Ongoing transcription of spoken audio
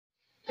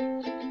Hey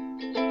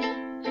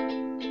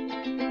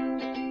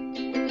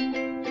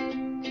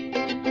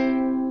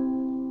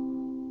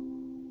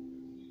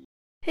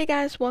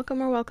guys,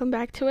 welcome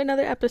back to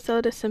another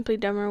episode of Simply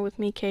Dumber with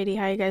me, Katie.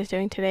 How you guys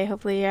doing today?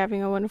 Hopefully you're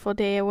having a wonderful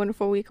day, a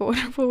wonderful week, a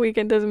wonderful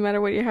weekend. Doesn't matter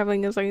what you're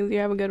having as long as you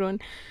have a good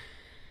one.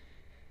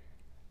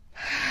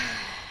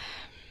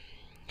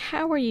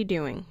 How are you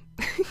doing?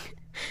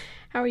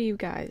 How are you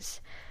guys?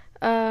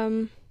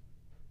 So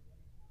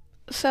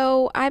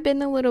I've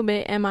been a little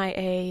bit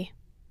MIA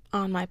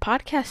on my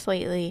podcast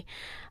lately.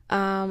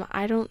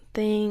 I don't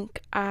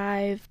think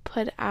I've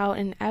put out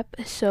an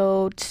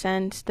episode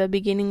since the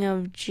beginning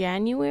of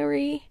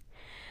January,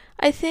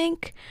 I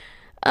think.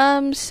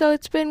 So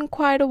it's been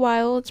quite a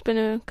while. It's been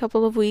a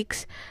couple of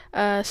weeks.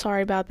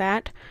 Sorry about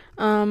that.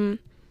 Every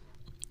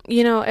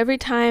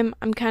time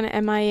I'm kind of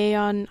MIA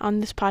on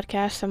this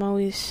podcast, I'm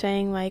always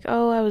saying like,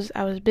 "Oh, I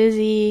was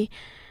busy.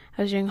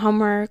 I was doing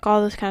homework,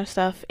 all this kind of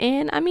stuff."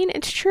 And I mean,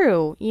 it's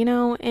true,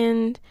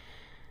 and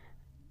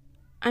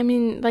I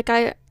mean, like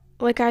I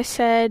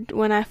said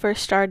when I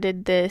first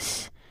started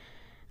this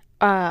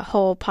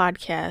whole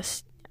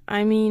podcast,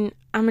 I mean,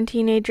 I'm a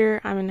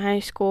teenager, I'm in high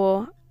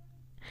school.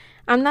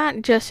 I'm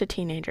not just a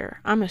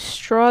teenager, I'm a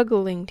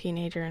struggling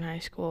teenager in high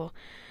school.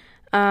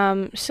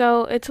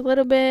 So it's a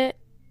little bit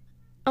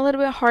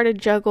hard to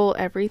juggle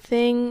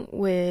everything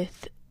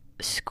with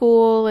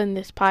school and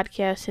this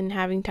podcast and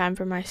having time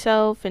for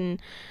myself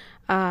and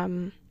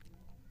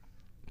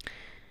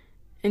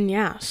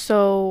yeah,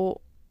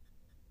 so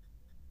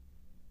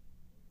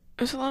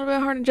it's a little bit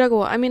hard to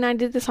juggle. I mean, I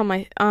did this on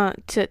my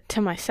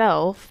to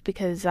myself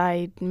because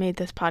I made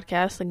this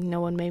podcast. Like,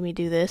 no one made me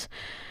do this,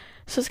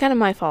 so it's kind of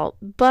my fault.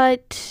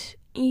 But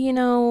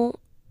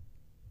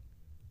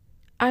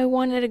I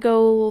wanted to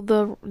go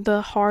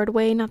the hard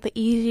way, not the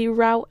easy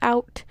route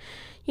out.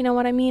 You know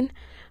what I mean?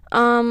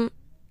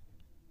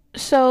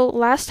 So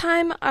last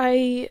time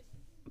I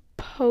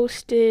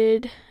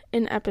posted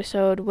an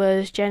episode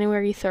was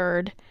January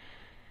 3rd.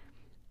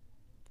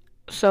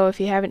 So if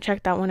you haven't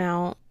checked that one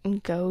out,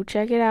 go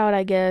check it out,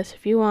 I guess,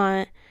 if you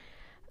want.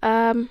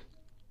 But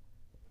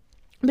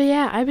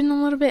yeah, I've been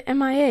a little bit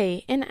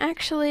MIA. And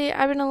actually,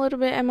 I've been a little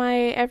bit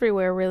MIA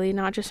everywhere, really,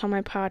 not just on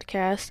my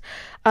podcast.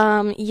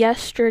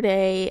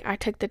 Yesterday, I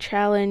took the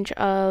challenge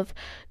of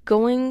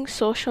going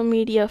social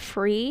media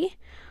free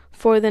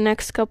for the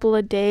next couple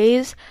of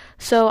days.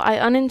 So I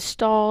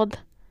uninstalled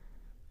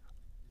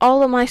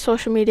all of my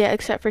social media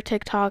except for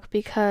TikTok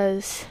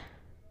because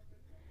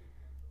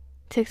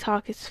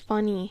TikTok is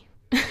funny.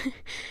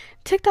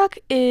 TikTok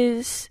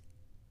is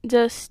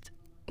just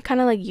kind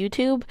of like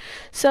YouTube.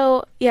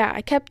 So, yeah,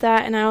 I kept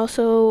that, and I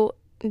also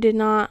did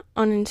not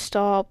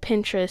uninstall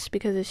Pinterest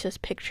because it's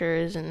just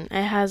pictures and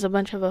it has a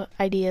bunch of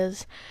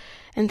ideas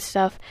and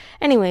stuff.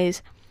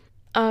 Anyways,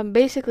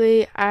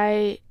 basically,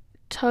 I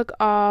took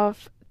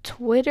off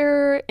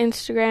Twitter,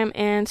 Instagram,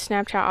 and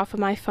Snapchat off of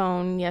my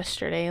phone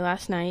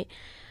last night.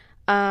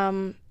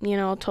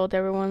 Told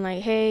everyone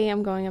like, hey,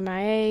 I'm going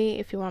MIA.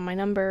 If you want my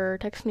number,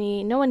 text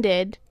me. No one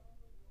did.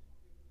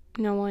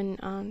 No one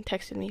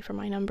texted me for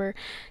my number.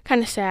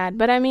 Kind of sad,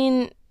 but I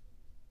mean,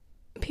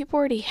 people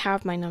already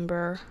have my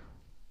number.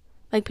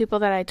 Like, people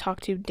that I talk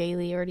to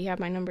daily already have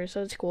my number,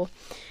 so it's cool.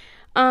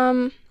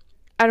 I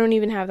don't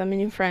even have that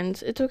many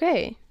friends. It's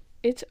okay.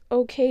 It's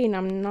okay, and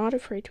I'm not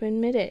afraid to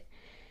admit it.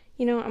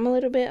 I'm a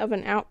little bit of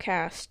an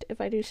outcast,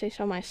 if I do say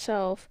so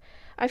myself.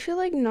 I feel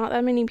like not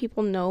that many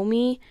people know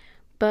me,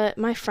 but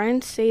my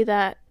friends say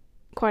that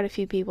quite a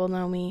few people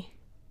know me.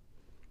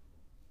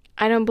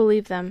 I don't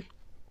believe them.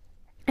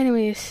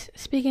 Anyways,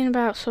 speaking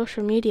about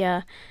social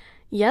media,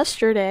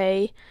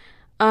 yesterday,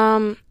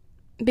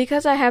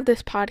 because I have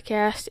this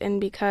podcast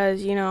and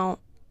because,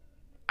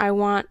 I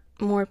want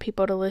more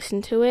people to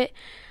listen to it,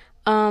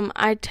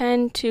 I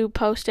tend to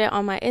post it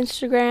on my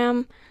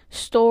Instagram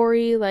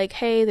story, like,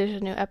 hey, there's a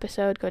new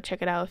episode, go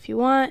check it out if you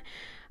want.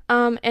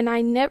 And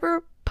I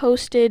never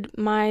posted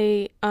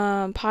my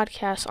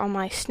podcast on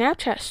my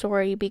Snapchat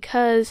story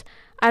because,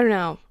 I don't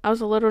know, I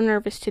was a little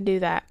nervous to do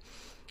that.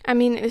 I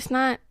mean, it's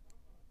not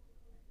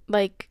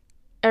like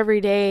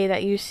every day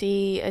that you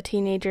see a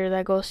teenager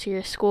that goes to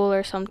your school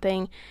or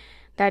something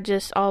that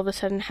just all of a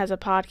sudden has a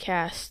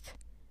podcast.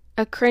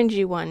 A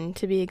cringy one,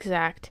 to be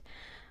exact.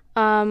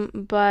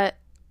 But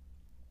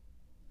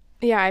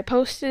yeah, I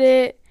posted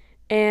it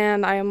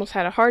and I almost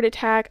had a heart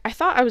attack. I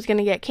thought I was going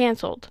to get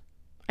canceled.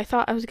 I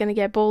thought I was going to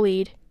get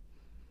bullied.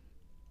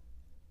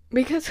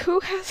 Because who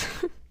has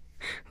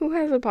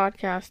a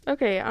podcast?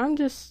 Okay, I'm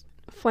just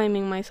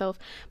flaming myself.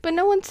 But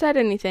no one said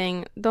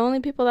anything. The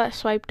only people that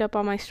swiped up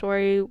on my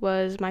story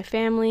was my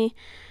family,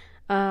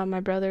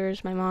 my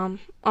brothers, my mom,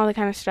 all that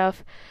kind of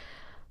stuff.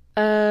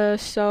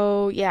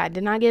 So yeah, I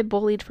did not get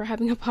bullied for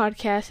having a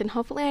podcast, and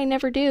hopefully I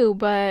never do,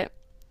 but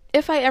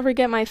if I ever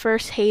get my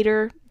first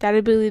hater,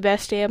 that'd be the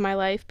best day of my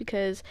life,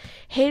 because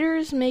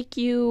haters make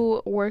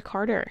you work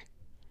harder.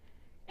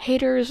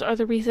 Haters are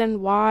the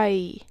reason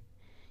why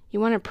you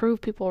want to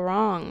prove people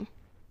wrong.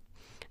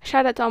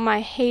 Shout out to all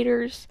my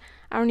haters.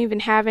 I don't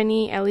even have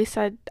any, at least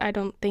I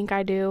don't think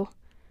I do.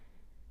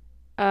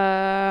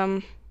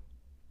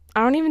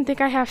 I don't even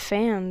think I have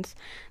fans.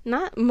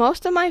 Not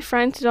most of my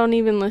friends don't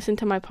even listen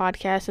to my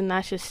podcast, and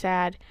that's just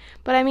sad.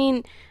 But I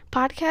mean,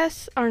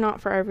 podcasts are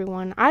not for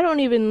everyone. I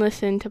don't even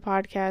listen to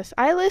podcasts.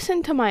 I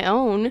listen to my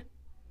own.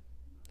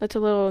 That's a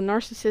little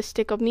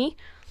narcissistic of me,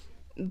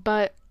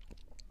 but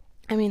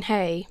I mean,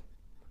 hey,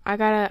 I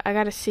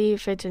gotta see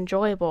if it's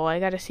enjoyable. I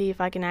gotta see if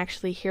I can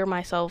actually hear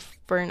myself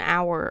for an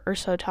hour or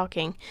so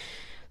talking.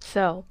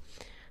 So,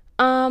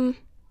 um,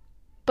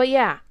 but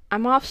yeah,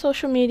 I'm off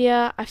social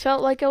media. I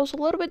felt like it was a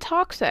little bit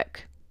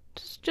toxic.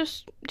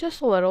 Just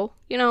a little,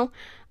 you know.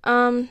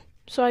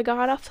 So I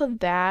got off of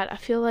that. I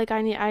feel like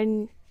I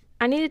need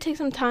to take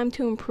some time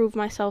to improve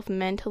myself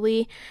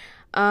mentally.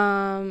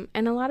 And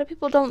a lot of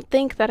people don't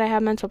think that I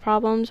have mental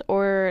problems,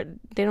 or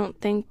they don't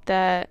think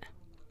that,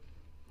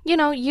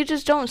 you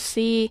just don't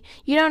see,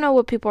 you don't know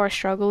what people are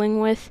struggling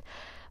with.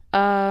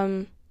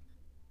 Um,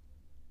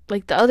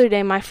 like the other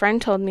day, my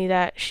friend told me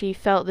that she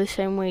felt the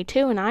same way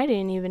too, and I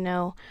didn't even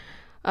know.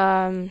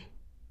 Um,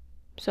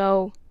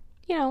 so,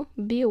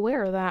 be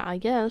aware of that, I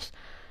guess.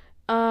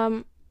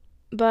 Um,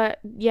 but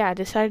yeah, I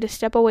decided to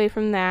step away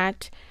from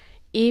that,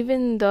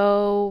 even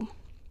though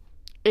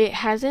it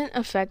hasn't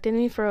affected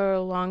me for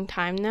a long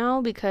time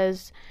now,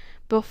 because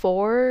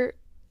before,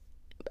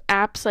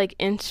 apps like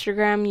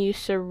Instagram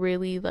used to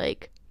really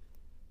like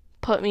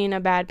put me in a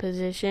bad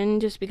position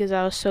just because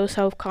I was so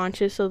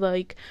self-conscious of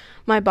like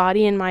my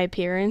body and my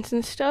appearance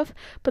and stuff.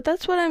 But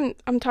that's what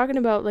I'm talking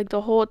about, like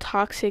the whole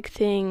toxic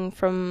thing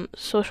from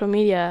social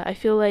media. I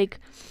feel like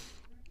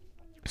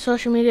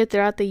social media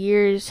throughout the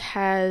years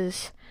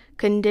has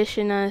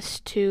conditioned us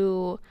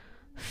to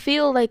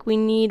feel like we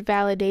need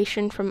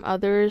validation from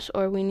others,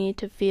 or we need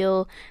to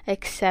feel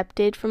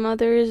accepted from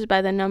others by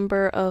the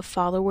number of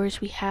followers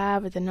we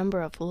have or the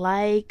number of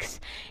likes.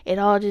 It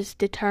all just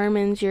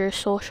determines your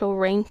social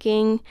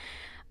ranking.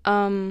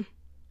 Um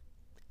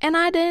and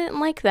I didn't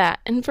like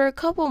that. And for a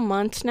couple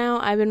months now,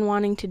 I've been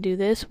wanting to do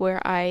this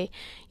where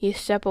you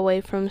step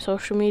away from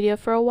social media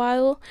for a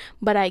while,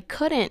 but I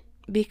couldn't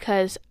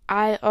because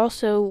I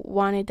also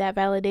wanted that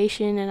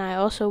validation, and I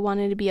also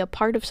wanted to be a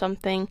part of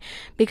something,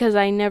 because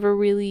I never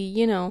really,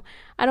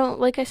 I don't,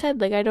 like I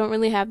said, like I don't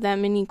really have that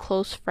many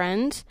close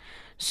friends.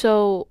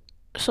 So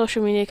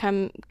social media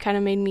kind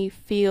of made me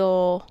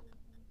feel,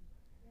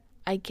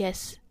 I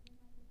guess,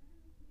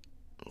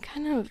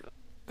 kind of,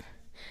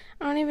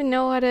 I don't even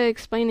know how to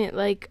explain it.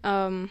 Like,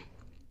 um,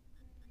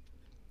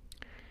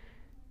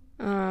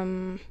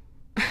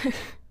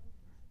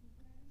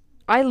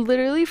 I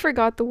literally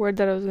forgot the word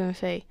that I was gonna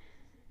say.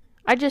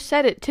 I just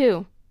said it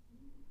too.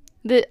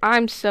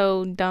 I'm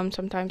so dumb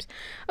sometimes.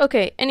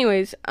 Okay,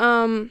 anyways,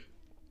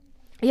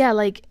 yeah,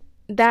 like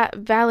that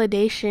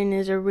validation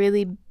is a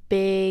really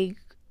big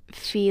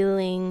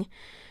feeling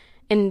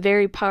and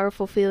very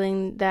powerful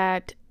feeling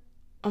that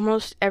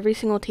almost every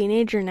single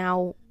teenager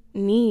now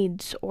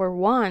needs or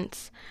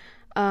wants.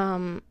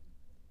 Um,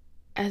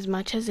 as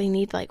much as they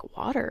need like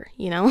water,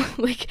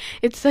 like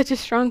it's such a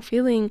strong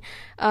feeling.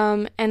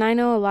 And I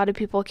know a lot of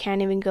people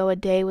can't even go a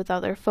day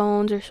without their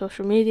phones or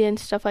social media and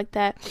stuff like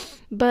that.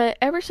 But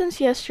ever since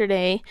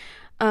yesterday,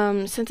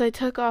 since I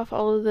took off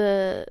all of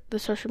the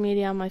social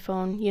media on my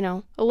phone,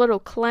 a little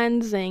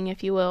cleansing,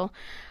 if you will,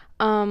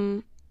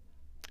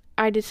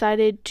 I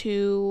decided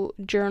to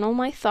journal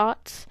my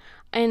thoughts.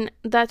 And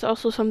that's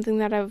also something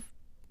that I've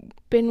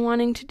been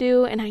wanting to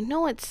do, and I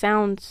know it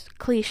sounds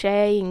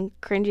cliche and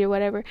cringy or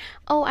whatever.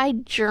 Oh, I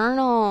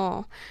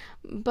journal.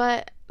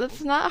 But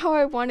that's not how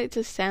I want it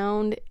to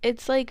sound.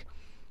 It's like,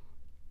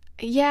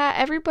 yeah,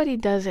 everybody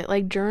does it.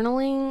 Like,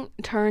 journaling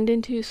turned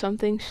into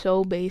something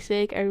so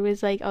basic.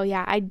 Everybody's like, oh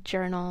yeah, I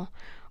journal.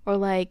 Or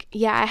like,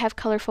 yeah, I have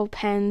colorful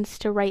pens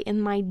to write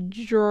in my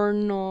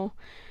journal.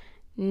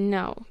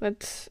 No,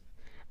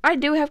 I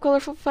do have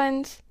colorful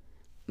pens,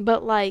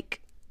 but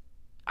like,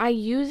 I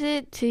use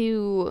it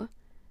to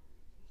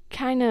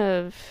kind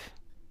of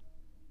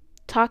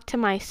talk to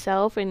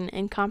myself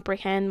and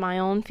comprehend my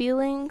own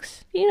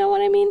feelings. You know what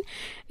I mean?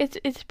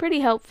 It's pretty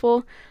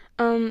helpful.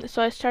 So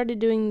I started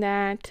doing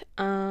that.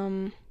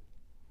 So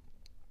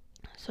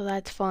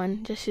that's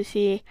fun, just to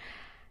see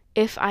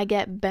if I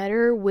get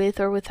better with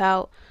or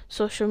without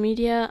social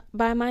media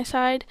by my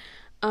side.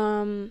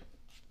 And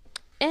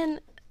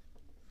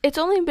it's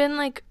only been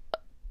like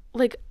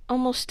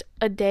almost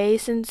a day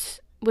since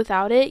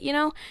without it,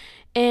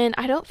 and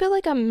I don't feel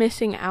like I'm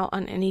missing out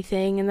on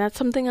anything. And that's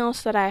something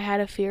else that I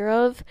had a fear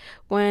of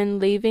when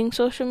leaving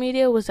social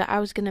media, was that I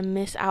was going to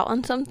miss out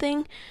on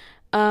something.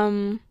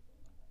 I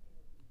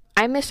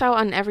miss out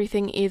on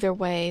everything either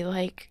way.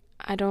 Like,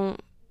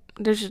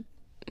 there's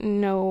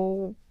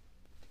no,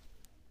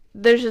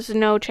 there's just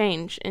no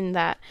change in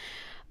that.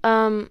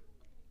 But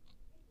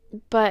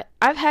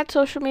I've had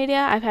social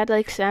media. I've had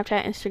like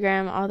Snapchat,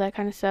 Instagram, all that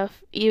kind of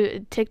stuff,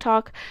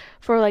 TikTok,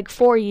 for like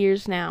 4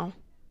 years now.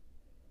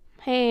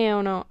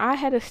 Hell no, I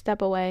had to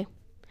step away.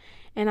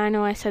 And I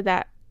know I said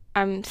that.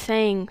 I'm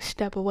saying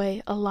step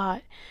away a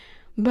lot.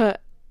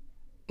 But,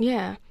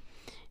 yeah.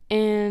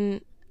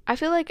 And I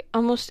feel like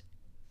almost,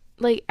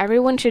 like,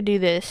 everyone should do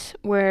this,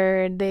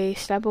 where they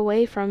step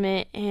away from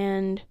it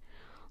and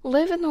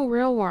live in the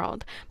real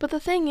world. But the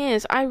thing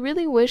is, I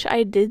really wish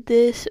I did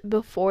this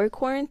before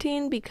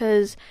quarantine,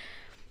 because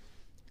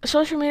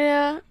social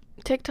media,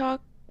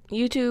 TikTok,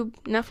 YouTube,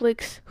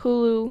 Netflix,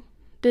 Hulu,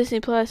 Disney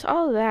Plus,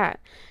 all of that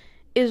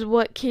is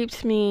what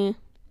keeps me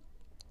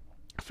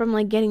from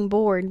like getting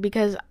bored,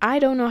 because I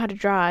don't know how to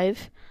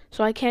drive,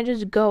 so I can't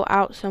just go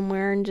out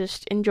somewhere and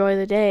just enjoy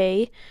the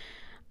day.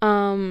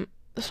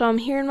 So I'm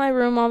here in my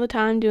room all the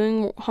time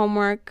doing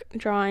homework,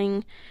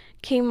 drawing,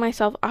 keeping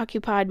myself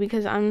occupied,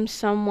 because I'm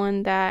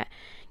someone that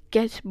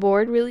gets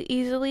bored really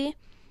easily.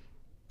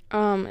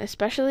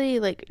 Especially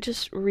like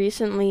just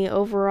recently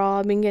overall,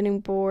 I've been getting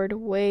bored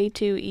way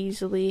too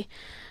easily.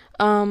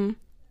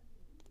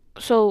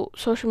 So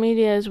social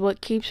media is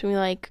what keeps me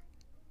like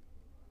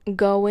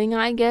going,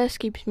 I guess,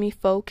 keeps me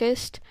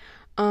focused.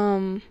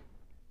 It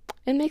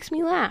makes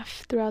me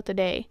laugh throughout the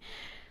day.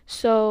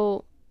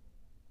 So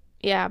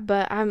yeah,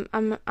 but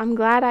I'm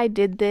glad I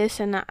did this,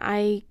 and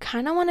I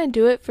kind of want to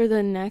do it for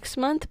the next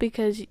month,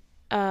 because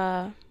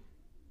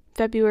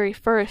February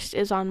 1st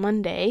is on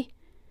Monday.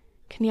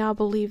 Can y'all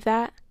believe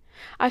that?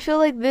 I feel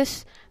like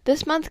this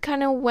month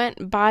kind of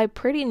went by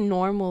pretty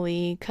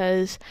normally,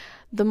 cuz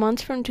the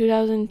months from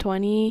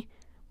 2020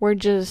 were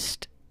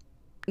just,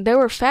 they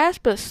were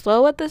fast but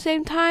slow at the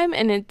same time,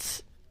 and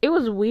it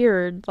was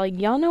weird. Like,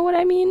 y'all know what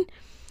I mean?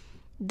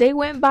 They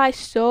went by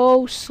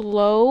so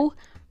slow,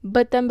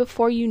 but then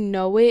before you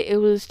know it, it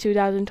was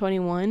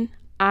 2021.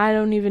 I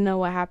don't even know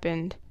what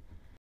happened.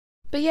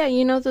 But yeah,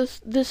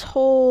 this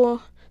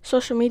whole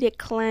social media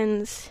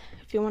cleanse,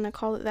 if you want to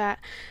call it that,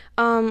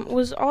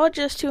 was all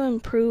just to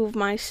improve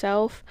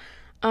myself.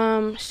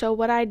 So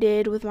what I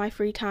did with my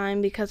free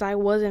time, because I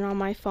wasn't on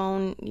my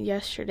phone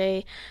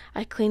yesterday,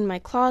 I cleaned my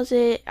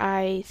closet,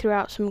 I threw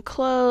out some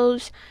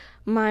clothes,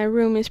 my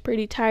room is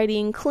pretty tidy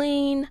and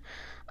clean.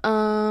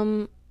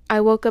 I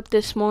woke up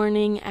this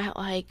morning at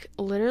like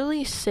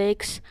literally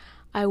 6.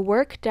 I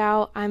worked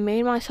out, I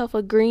made myself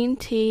a green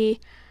tea.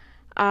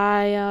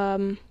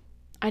 I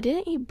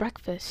didn't eat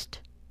breakfast.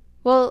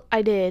 Well,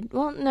 I did.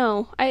 Well,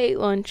 no, I ate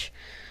lunch.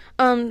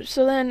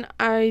 So then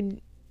I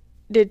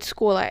did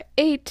school at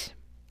 8.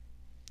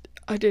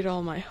 I did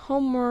all my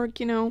homework,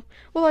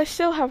 Well, I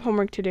still have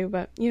homework to do,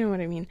 but you know what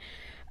I mean.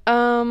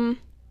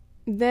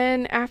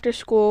 Then after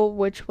school,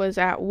 which was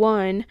at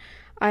 1,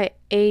 I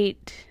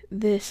ate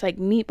this like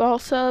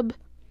meatball sub,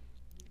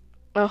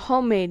 a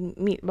homemade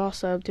meatball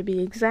sub to be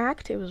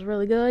exact. It was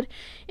really good.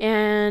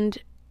 And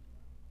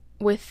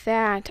with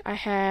that, I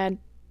had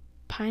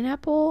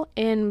pineapple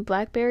and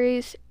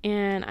blackberries,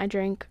 and I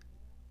drank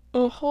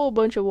a whole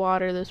bunch of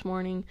water this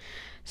morning.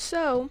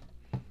 So,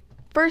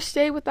 first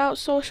day without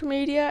social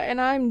media,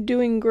 and I'm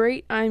doing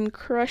great. I'm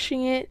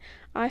crushing it.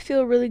 I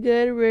feel really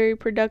good, very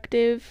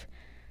productive.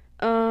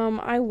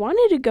 I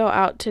wanted to go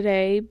out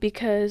today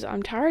because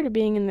I'm tired of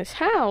being in this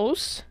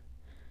house,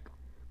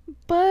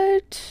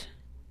 but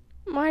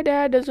my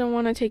dad doesn't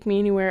want to take me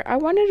anywhere. I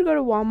wanted to go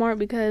to Walmart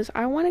because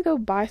I want to go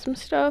buy some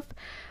stuff.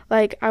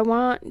 Like, I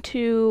want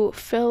to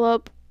fill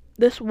up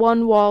this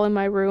one wall in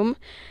my room.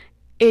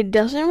 It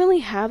doesn't really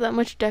have that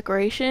much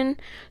decoration,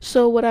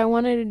 so what I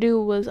wanted to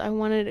do was I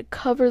wanted to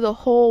cover the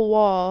whole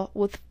wall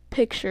with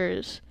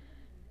pictures.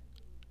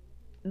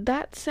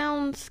 That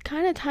sounds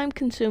kind of time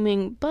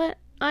consuming, but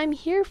I'm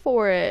here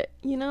for it,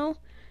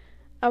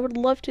 I would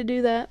love to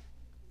do that,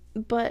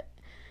 but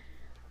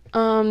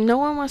no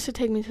one wants to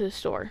take me to the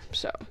store,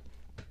 so.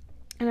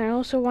 And I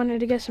also wanted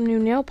to get some new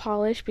nail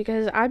polish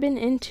because I've been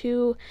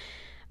into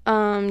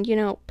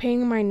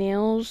painting my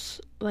nails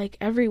like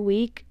every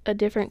week, a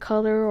different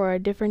color or a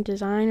different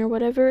design or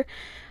whatever.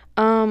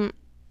 And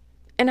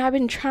I've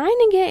been trying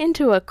to get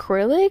into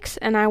acrylics,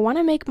 and I want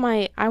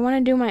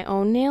to do my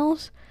own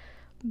nails,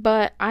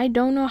 but I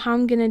don't know how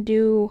I'm going to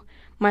do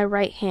my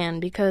right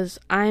hand, because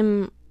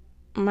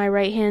my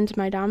right hand's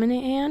my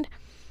dominant hand.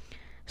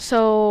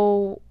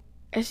 So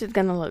it's just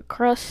going to look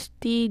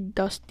crusty,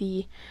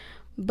 dusty.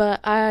 But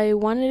I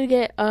wanted to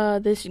get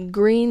this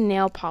green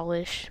nail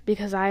polish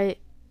because I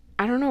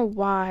don't know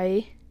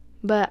why,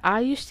 but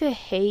I used to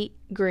hate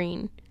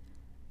green.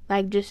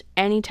 Like, just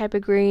any type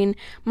of green.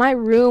 My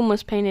room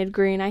was painted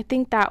green. I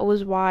think that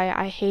was why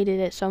I hated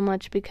it so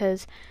much,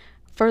 because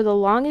for the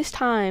longest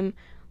time,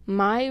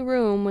 my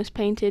room was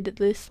painted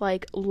this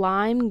like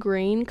lime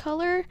green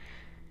color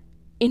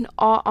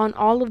on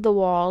all of the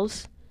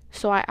walls.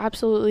 So I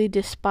absolutely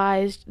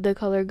despised the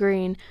color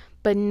green.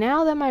 But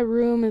now that my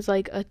room is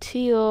like a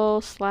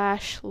teal /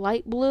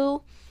 light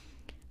blue,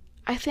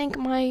 I think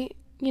my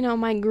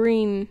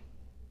green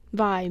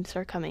vibes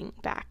are coming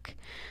back.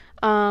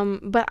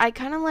 But I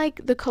kind of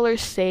like the color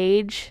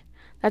sage.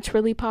 That's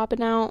really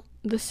popping out.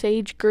 The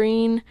sage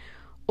green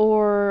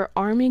or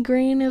army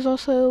green is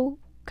also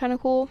kind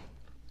of cool.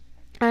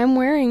 I'm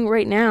wearing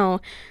right now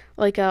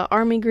like a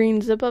army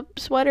green zip-up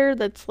sweater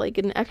that's like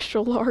an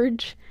extra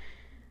large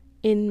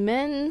in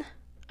men.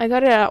 I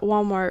got it at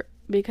Walmart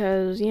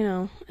because,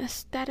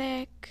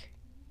 aesthetic.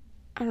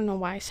 I don't know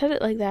why I said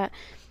it like that,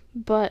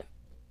 but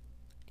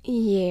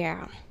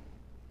yeah.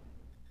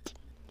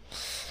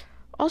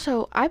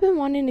 Also, I've been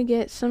wanting to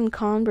get some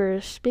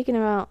Converse. Talking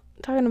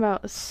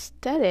about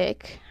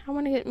aesthetic, I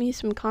want to get me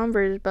some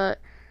Converse, but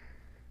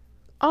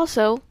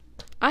also,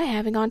 I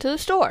haven't gone to the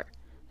store.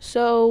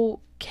 So,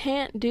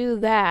 can't do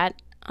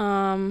that.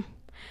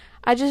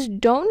 I just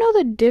don't know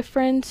the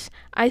difference.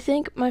 I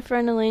think my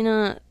friend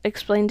Elena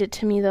explained it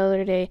to me the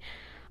other day.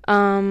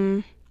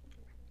 That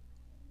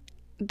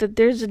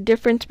there's a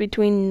difference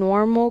between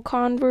normal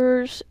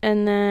Converse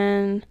and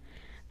then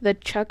the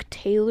Chuck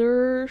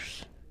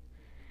Taylors.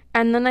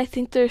 And then I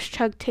think there's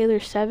Chuck Taylor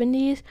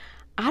 70s.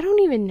 I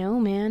don't even know,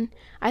 man.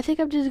 I think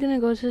I'm just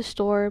gonna go to the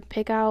store,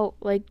 pick out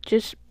like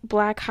just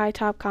black high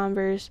top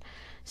Converse,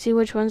 see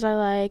which ones I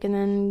like, and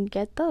then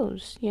get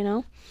those, you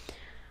know?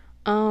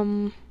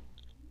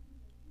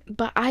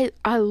 But I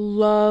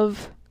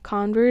love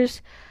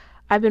Converse.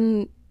 I've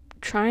been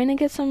trying to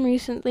get some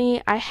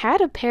recently. I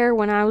had a pair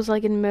when I was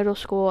like in middle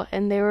school,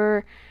 and they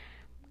were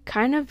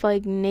kind of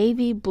like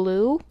navy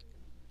blue,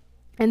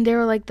 and they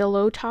were like the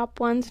low top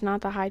ones,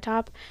 not the high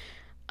top.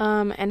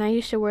 And I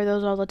used to wear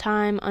those all the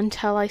time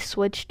until I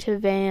switched to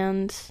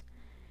Vans,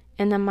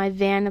 and then my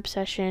Van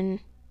obsession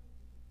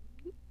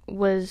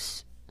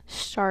was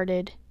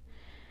started.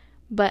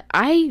 But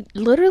I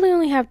literally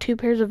only have 2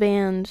 pairs of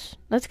Vans.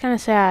 That's kind of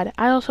sad.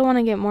 I also want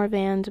to get more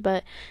Vans,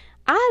 but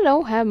I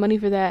don't have money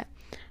for that.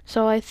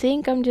 So I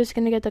think I'm just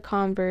going to get the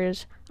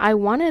Converse. I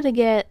wanted to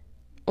get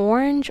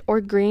orange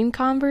or green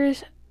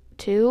Converse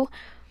too,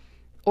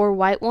 or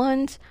white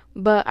ones,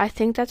 but I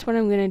think that's what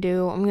I'm going to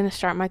do. I'm going to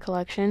start my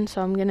collection.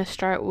 So I'm going to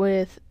start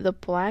with the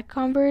black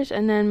Converse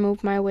and then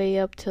move my way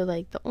up to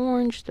like the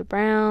orange, the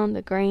brown,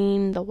 the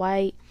green, the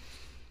white,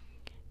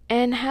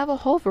 and have a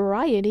whole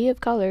variety of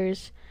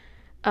colors.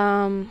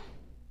 Or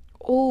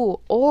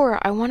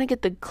I want to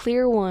get the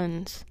clear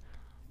ones.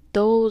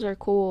 Those are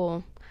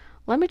cool.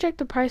 Let me check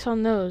the price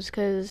on those,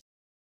 because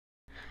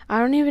I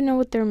don't even know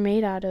what they're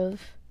made out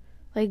of.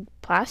 Like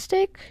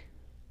plastic?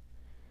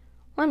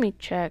 Let me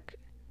check,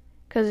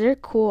 because they're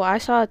cool. I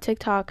saw a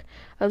TikTok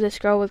of this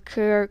girl with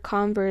clear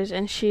Converse,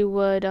 and she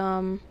would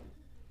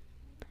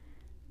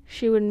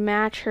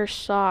match her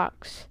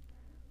socks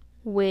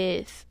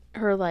with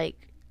her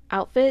like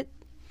outfit,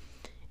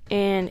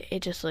 and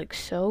it just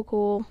looks so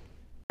cool.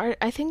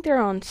 I think they're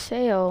on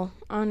sale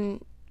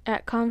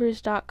at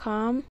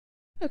Converse.com.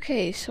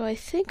 Okay, so I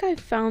think I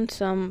found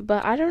some,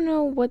 but I don't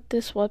know what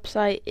this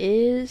website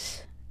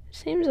is.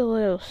 Seems a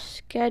little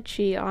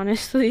sketchy,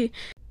 honestly.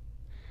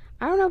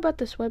 I don't know about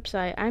this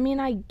website. I mean,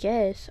 I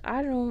guess.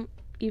 I don't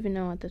even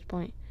know at this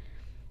point.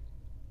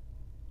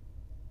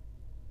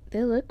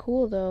 They look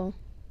cool, though.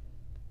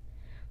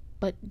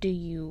 But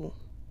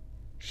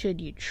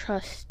should you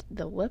trust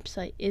the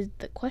website is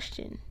the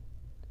question.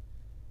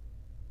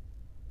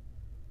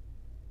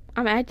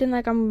 I'm acting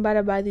like I'm about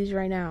to buy these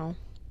right now.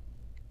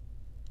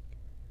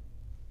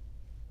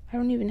 I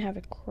don't even have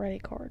a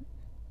credit card.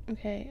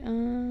 Okay,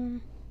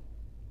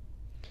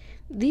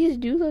 these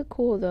do look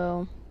cool,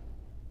 though.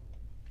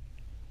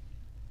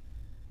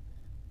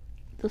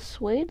 The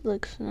suede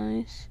looks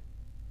nice.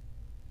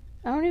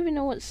 I don't even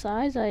know what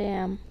size I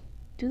am.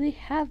 Do they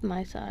have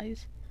my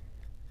size?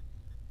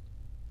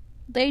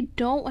 They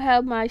don't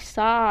have my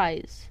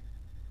size.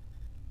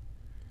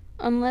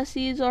 Unless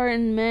these are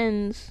in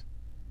men's,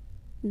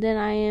 then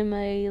I am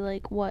a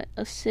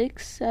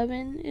 6,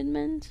 7 in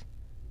men's?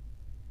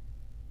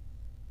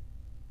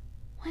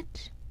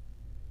 What?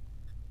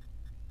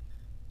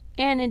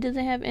 And it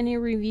doesn't have any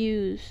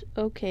reviews.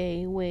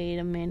 Okay, wait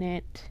a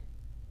minute.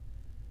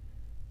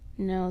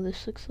 No,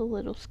 this looks a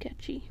little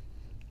sketchy.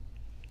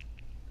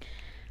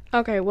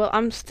 Okay, well,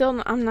 I'm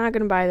not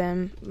gonna buy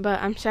them,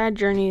 but I'm sad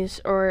Journeys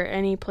or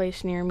any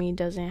place near me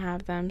doesn't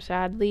have them,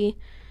 sadly.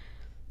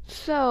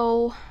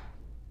 So,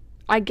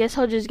 I guess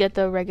I'll just get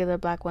the regular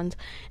black ones.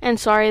 And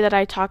sorry that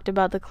I talked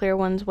about the clear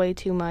ones way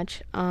too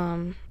much.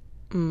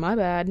 My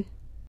bad.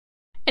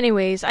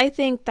 Anyways, I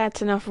think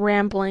that's enough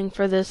rambling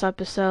for this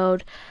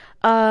episode.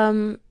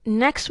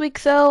 Next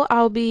week though,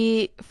 I'll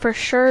for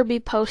sure be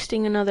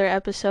posting another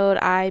episode.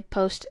 My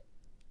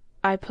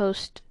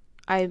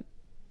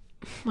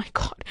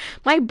God,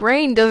 my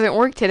brain doesn't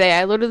work today.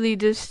 I literally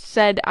just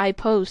said I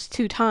post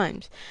 2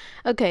 times.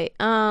 Okay,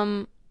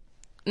 no.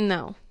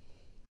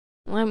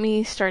 Let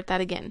me start that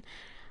again.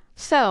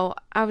 So,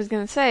 I was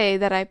gonna say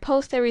that I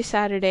post every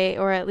Saturday,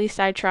 or at least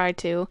I try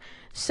to.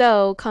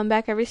 So, come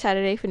back every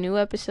Saturday for new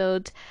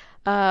episodes.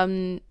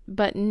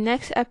 But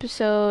next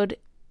episode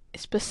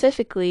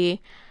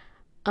specifically,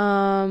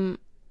 because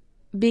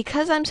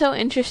I'm so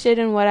interested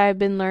in what I've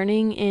been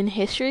learning in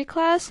history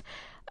class,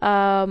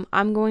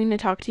 I'm going to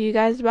talk to you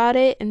guys about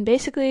it. And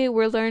basically,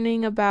 we're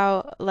learning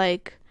about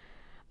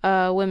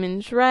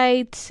women's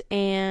rights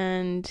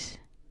and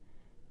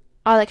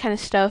all that kind of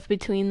stuff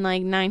between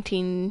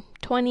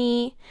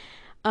 1920.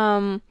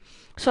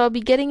 So I'll be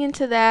getting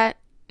into that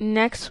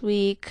next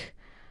week.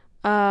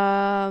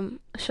 So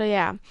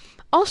yeah.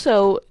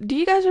 Also, do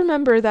you guys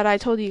remember that I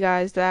told you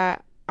guys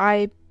that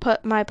I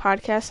put my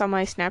podcast on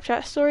my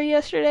Snapchat story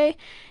yesterday?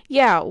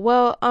 Yeah,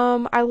 well,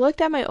 I looked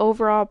at my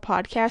overall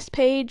podcast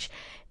page,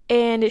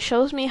 and it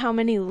shows me how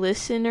many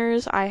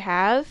listeners I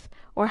have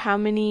or how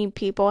many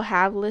people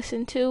have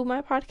listened to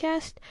my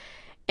podcast.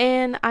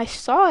 And I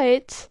saw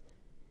it,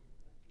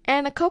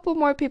 and a couple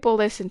more people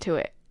listened to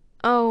it.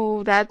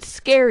 Oh, that's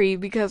scary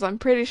because I'm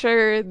pretty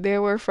sure they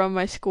were from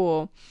my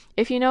school.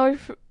 If you know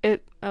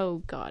it,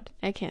 oh God,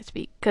 I can't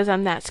speak because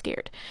I'm that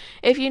scared.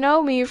 If you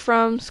know me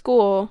from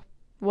school,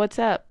 what's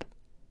up?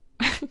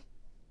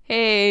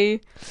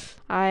 Hey,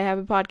 I have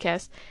a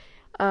podcast.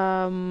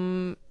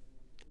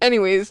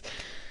 Anyways,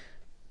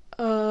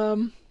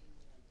 um,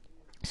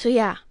 so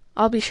yeah,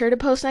 I'll be sure to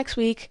post next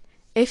week.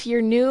 If you're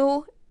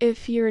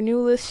a new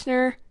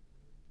listener,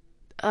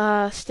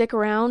 stick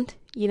around,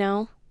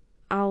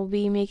 I'll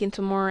be making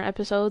some more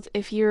episodes.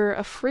 If you're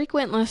a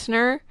frequent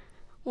listener,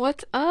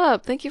 what's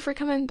up? Thank you for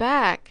coming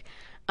back.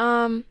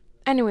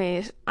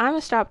 Anyways, I'm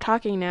gonna stop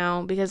talking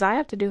now because I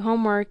have to do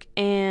homework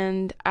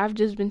and I've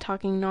just been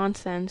talking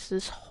nonsense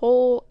this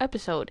whole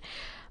episode.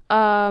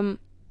 Um,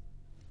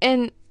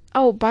 and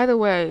oh, by the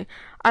way,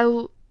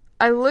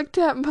 I looked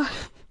at my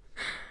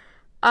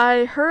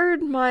I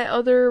heard my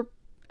other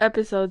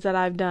episodes that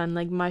I've done,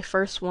 like my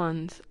first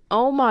ones.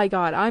 Oh my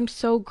god, I'm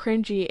so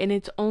cringy, and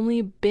it's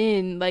only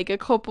been like a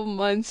couple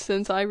months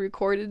since I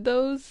recorded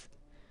those.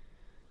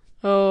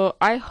 Oh,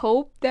 I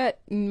hope that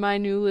my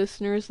new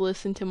listeners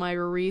listen to my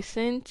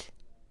recent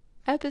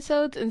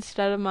episodes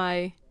instead of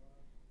my.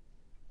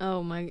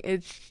 Oh my,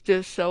 it's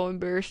just so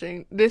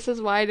embarrassing. This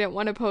is why I didn't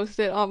want to post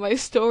it on my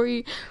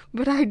story,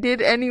 but I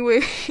did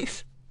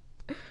anyways.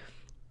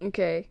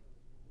 Okay.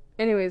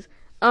 Anyways,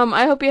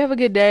 I hope you have a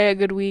good day, a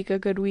good week, a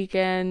good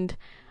weekend,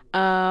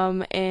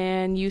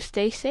 and you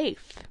stay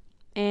safe.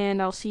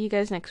 And I'll see you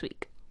guys next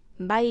week.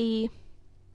 Bye.